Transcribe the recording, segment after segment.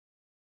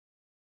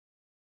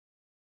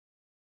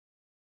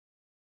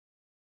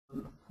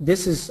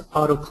this is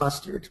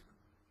auto-clustered.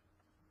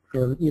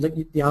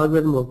 The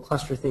algorithm will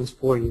cluster things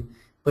for you,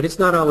 but it's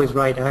not always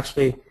right.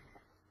 Actually,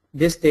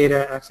 this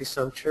data, actually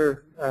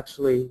Sung-Chur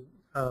actually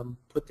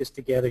put this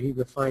together. He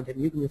refined it.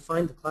 And you can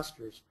refine the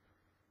clusters.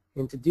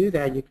 And to do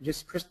that, you can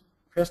just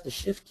press the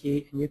Shift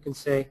key, and you can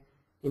say,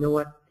 you know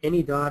what,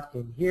 any dot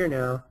in here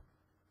now,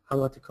 I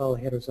want to call a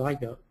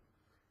heterozygote.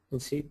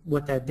 And see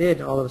what that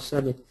did, all of a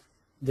sudden,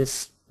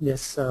 this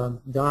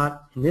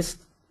dot in this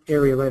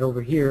area right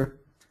over here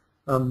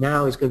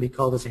now is going to be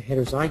called as a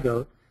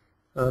heterozygote.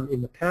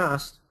 In the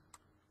past,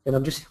 and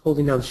I'm just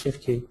holding down the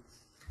Shift key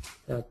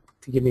to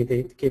give me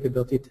the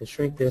capability to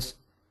shrink this.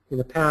 In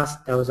the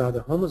past, that was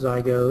either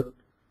homozygote,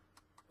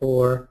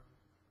 or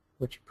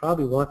what you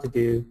probably want to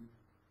do,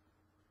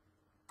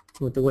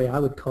 with the way I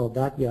would call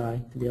that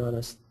guy, to be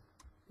honest,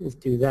 is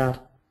do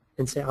that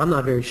and say, I'm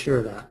not very sure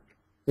of that.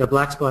 The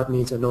black spot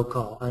means a no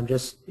call.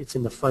 It's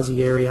in the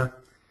fuzzy area.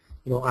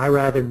 I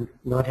rather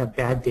not have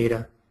bad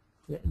data.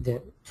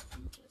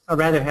 I'd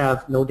rather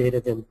have no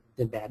data than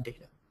bad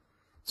data.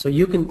 So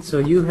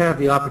you have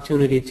the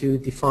opportunity to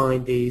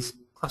define these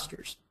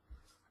clusters,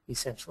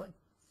 essentially.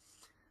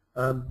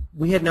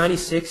 We had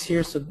 96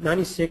 here, so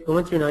going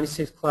through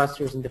 96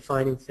 clusters and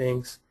defining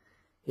things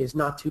is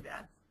not too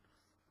bad.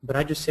 But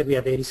I just said we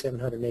have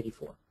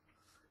 8,784.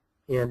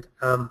 And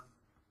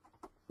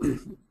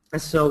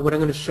so what I'm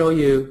going to show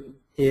you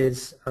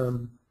is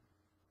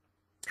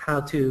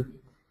how to.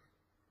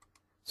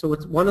 So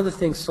one of the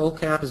things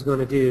SolCap is going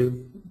to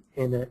do,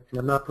 and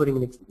I'm not putting,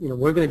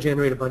 we're going to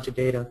generate a bunch of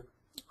data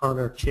on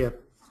our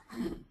chip,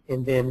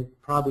 and then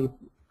probably,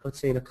 let's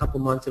say in a couple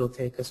months it'll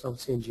take us, I'll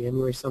say in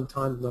January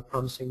sometime, I'm not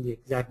promising the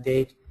exact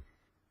date.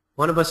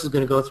 One of us is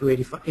going to go through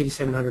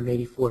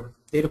 8,784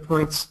 data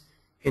points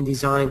and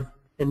design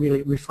and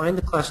really refine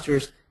the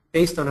clusters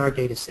based on our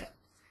data set.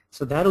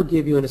 So that'll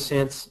give you, in a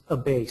sense, a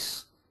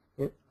base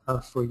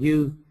for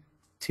you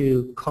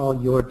to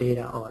call your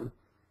data on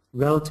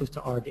relative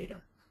to our data.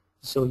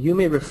 So you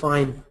may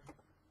refine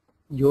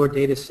your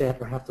data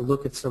set or have to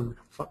look at some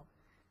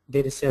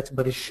data sets,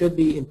 but it should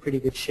be in pretty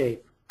good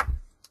shape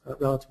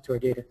relative to our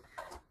data.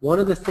 One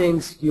of the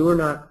things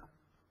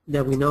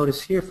that we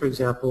notice here, for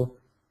example,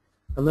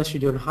 unless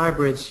you're doing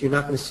hybrids, you're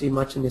not going to see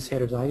much in this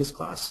heterozygous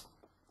class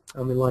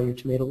in a lot of your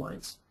tomato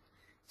lines.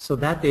 So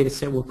that data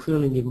set will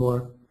clearly need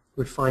more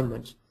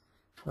refinement.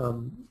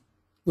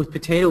 With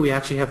potato, we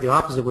actually have the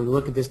opposite. When we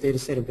look at this data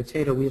set in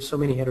potato, we have so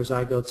many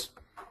heterozygotes.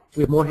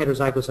 We have more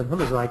heterozygotes than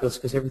homozygotes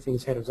because everything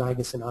is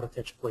heterozygous in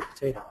autotetraploid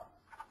potato.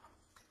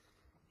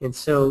 And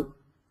so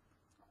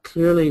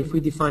clearly, if we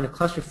define a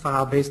cluster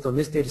file based on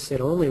this data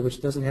set only,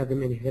 which doesn't have that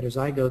many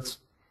heterozygotes,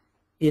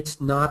 it's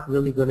not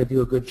really going to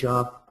do a good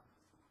job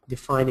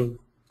defining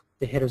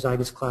the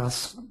heterozygous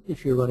class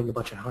if you're running a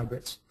bunch of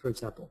hybrids, for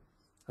example,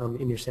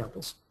 in your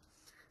samples.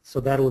 So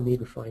that will need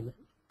refinement.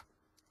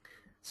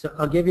 So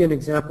I'll give you an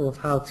example of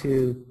how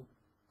to,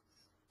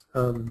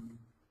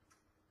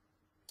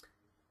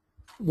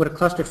 what a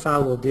cluster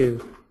file will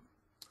do.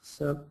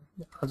 So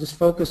I'll just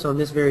focus on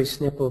this very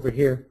snip over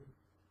here.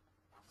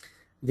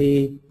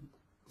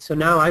 So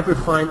now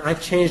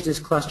I've changed this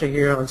cluster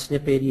here on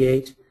SNP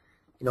 88.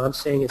 I'm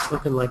saying it's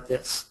looking like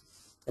this.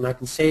 And I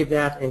can save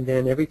that, and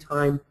then every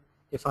time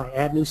if I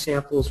add new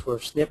samples for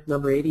SNP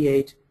number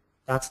 88,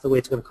 that's the way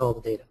it's going to call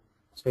the data.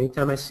 So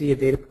anytime I see a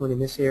data point in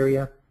this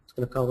area, it's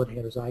going to call it a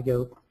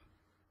heterozygote,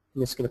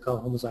 and it's going to call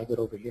it homozygote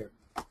over here.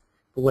 But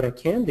what I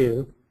can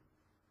do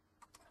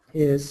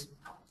is,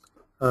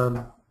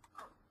 so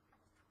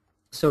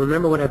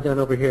remember what I've done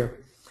over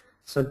here.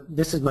 So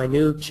this is my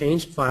new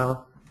changed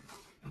file.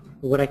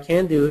 What I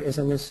can do is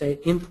I'm going to say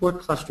import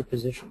cluster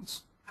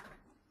positions.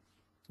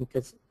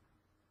 Because,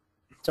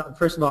 so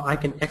first of all, I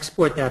can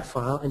export that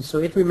file, and so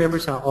it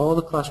remembers how all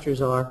the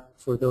clusters are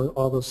for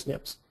all those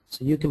SNPs.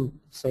 So you can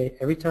say,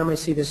 every time I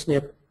see this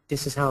SNP,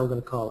 this is how I'm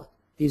going to call it.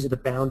 These are the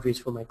boundaries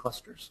for my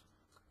clusters.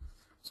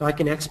 So I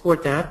can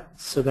export that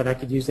so that I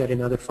could use that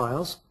in other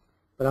files,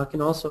 but I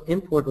can also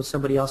import what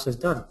somebody else has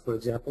done, for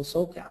example,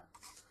 SolCap.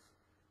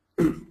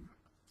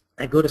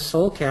 I go to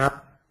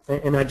SolCap,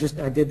 and I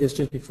did this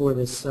just before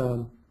this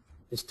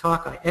this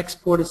talk. I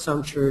exported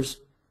Sung-Chur's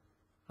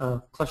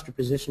cluster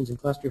positions and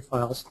cluster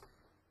files,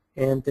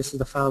 and this is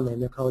the file name.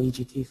 They're called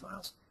EGT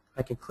files.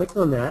 I can click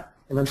on that,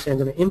 and I'm saying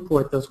I'm going to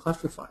import those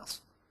cluster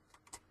files.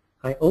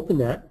 I open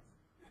that.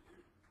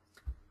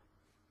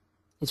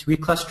 It's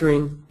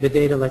reclustering the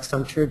data like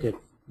Sung-Chur did.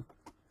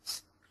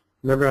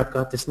 Remember, I've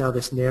got this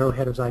narrow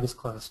heterozygous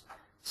class.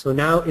 So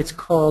now it's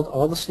called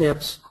all the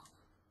SNPs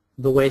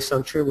the way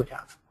Sung-Chur would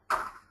have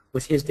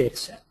with his data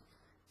set.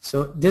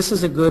 So this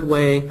is a good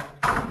way.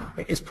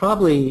 It's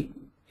probably,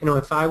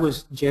 if I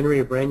was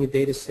generating a brand new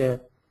data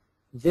set,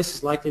 this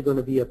is likely going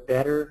to be a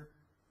better,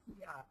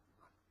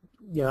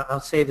 I'll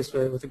say this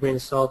with a grain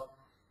of salt,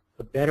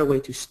 a better way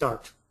to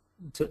start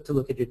to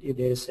look at your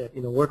data set.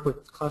 Work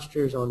with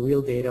clusters on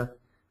real data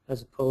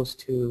as opposed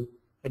to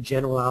a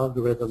general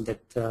algorithm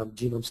that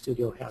Genome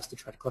Studio has to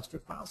try to cluster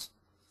files.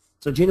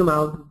 So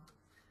Genome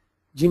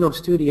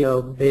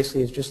Studio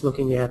basically is just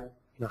looking at,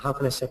 how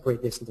can I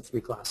separate this into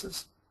 3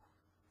 classes?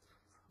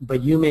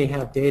 but you may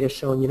have data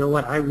showing, you know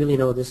what, I really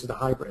know this is the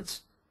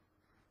hybrids.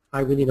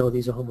 I really know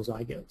these are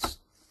homozygotes.